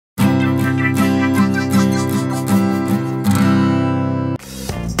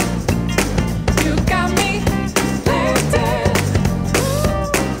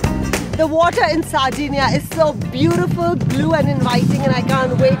The water in Sardinia is so beautiful, blue and inviting, and I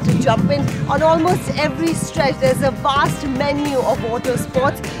can't wait to jump in. On almost every stretch there's a vast menu of water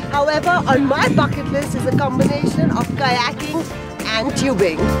sports. However, on my bucket list is a combination of kayaking and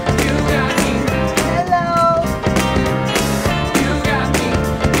tubing. Hello!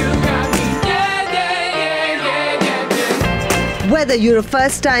 Whether you're a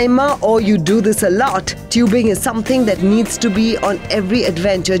first timer or you do this a lot, tubing is something that needs to be on every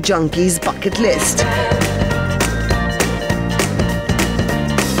adventure junkie's bucket list.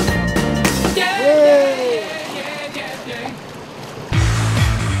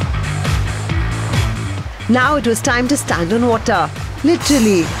 Now it was time to stand on water.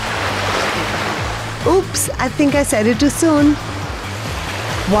 Literally. Oops, I think I said it too soon.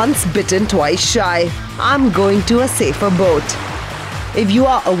 Once bitten, twice shy. I'm going to a safer boat. If you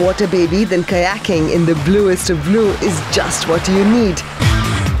are a water baby, then kayaking in the bluest of blue is just what you need.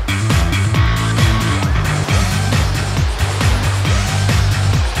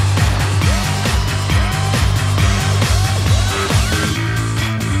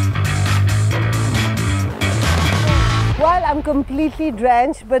 Well, I'm completely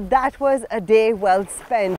drenched, but that was a day well spent.